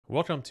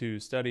Welcome to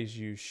Studies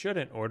You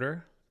Shouldn't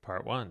Order,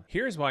 Part 1.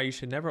 Here's why you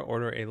should never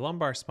order a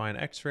lumbar spine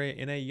x-ray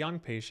in a young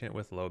patient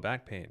with low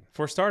back pain.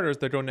 For starters,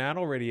 the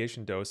gonadal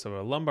radiation dose of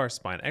a lumbar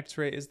spine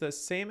x-ray is the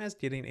same as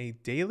getting a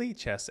daily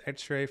chest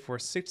x-ray for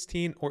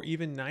 16 or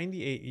even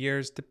 98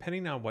 years,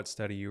 depending on what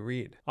study you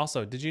read.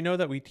 Also, did you know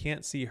that we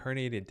can't see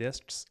herniated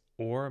discs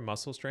or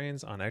muscle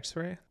strains on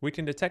x-ray? We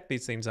can detect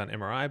these things on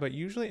MRI, but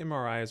usually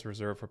MRI is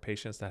reserved for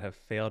patients that have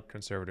failed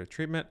conservative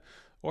treatment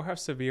or have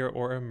severe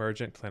or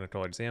emergent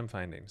clinical exam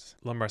findings.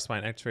 Lumbar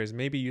spine x-rays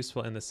may be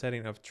useful in the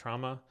setting of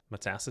trauma,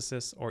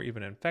 metastasis, or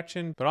even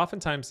infection, but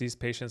oftentimes these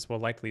patients will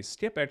likely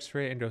skip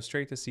x-ray and go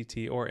straight to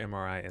CT or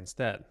MRI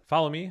instead.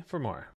 Follow me for more.